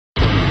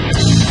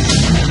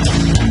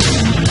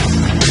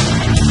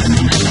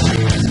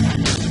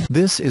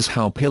This is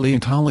how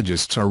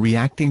paleontologists are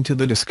reacting to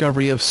the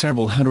discovery of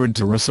several hundred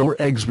pterosaur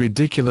eggs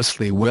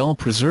ridiculously well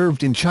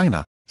preserved in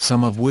China,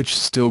 some of which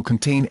still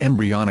contain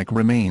embryonic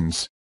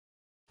remains.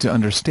 To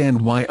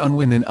understand why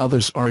Unwin and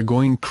others are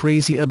going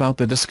crazy about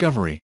the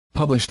discovery,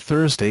 published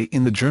Thursday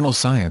in the journal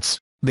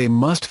Science, they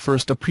must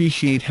first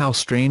appreciate how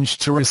strange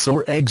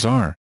pterosaur eggs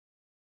are.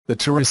 The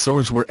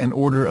pterosaurs were an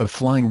order of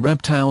flying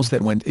reptiles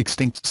that went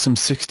extinct some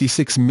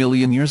 66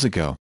 million years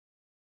ago.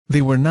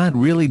 They were not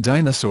really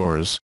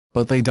dinosaurs,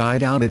 but they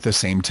died out at the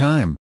same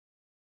time.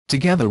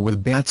 Together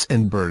with bats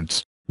and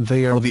birds,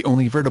 they are the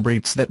only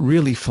vertebrates that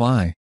really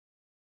fly.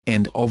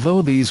 And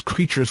although these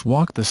creatures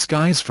walked the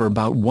skies for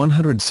about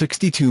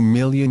 162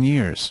 million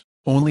years,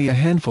 only a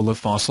handful of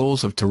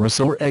fossils of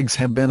pterosaur eggs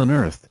have been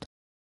unearthed.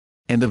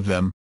 And of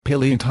them,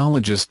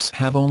 paleontologists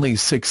have only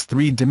 6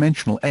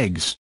 three-dimensional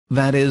eggs,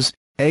 that is,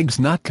 eggs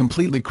not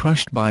completely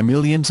crushed by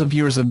millions of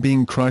years of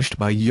being crushed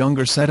by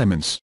younger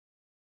sediments.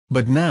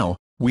 But now,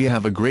 we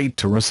have a great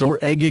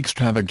pterosaur egg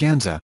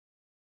extravaganza.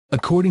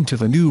 According to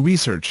the new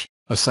research,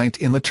 a site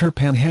in the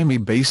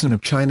Turpan-Hami Basin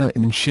of China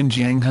in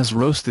Xinjiang has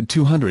roasted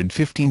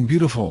 215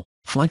 beautiful,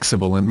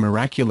 flexible and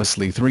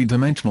miraculously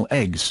three-dimensional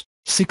eggs,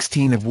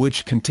 16 of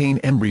which contain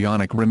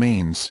embryonic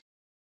remains.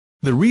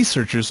 The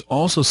researchers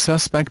also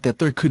suspect that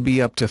there could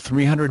be up to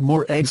 300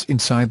 more eggs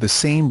inside the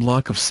same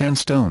block of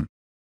sandstone.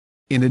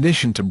 In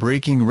addition to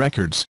breaking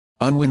records,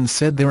 Unwin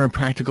said there are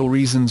practical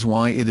reasons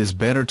why it is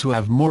better to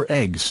have more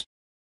eggs.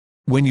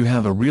 When you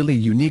have a really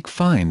unique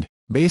find,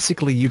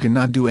 basically you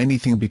cannot do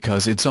anything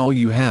because it's all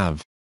you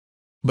have.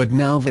 But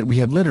now that we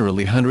have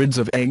literally hundreds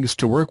of eggs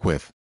to work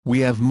with,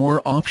 we have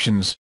more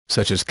options,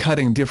 such as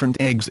cutting different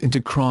eggs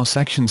into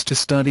cross-sections to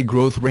study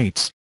growth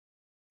rates.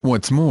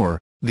 What's more,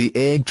 the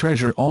egg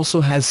treasure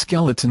also has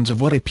skeletons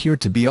of what appear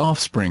to be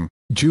offspring,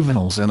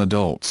 juveniles and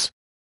adults.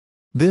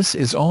 This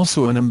is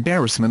also an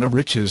embarrassment of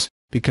riches,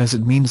 because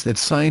it means that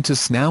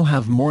scientists now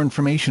have more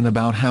information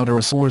about how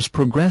pterosaurs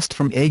progressed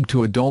from egg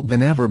to adult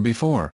than ever before.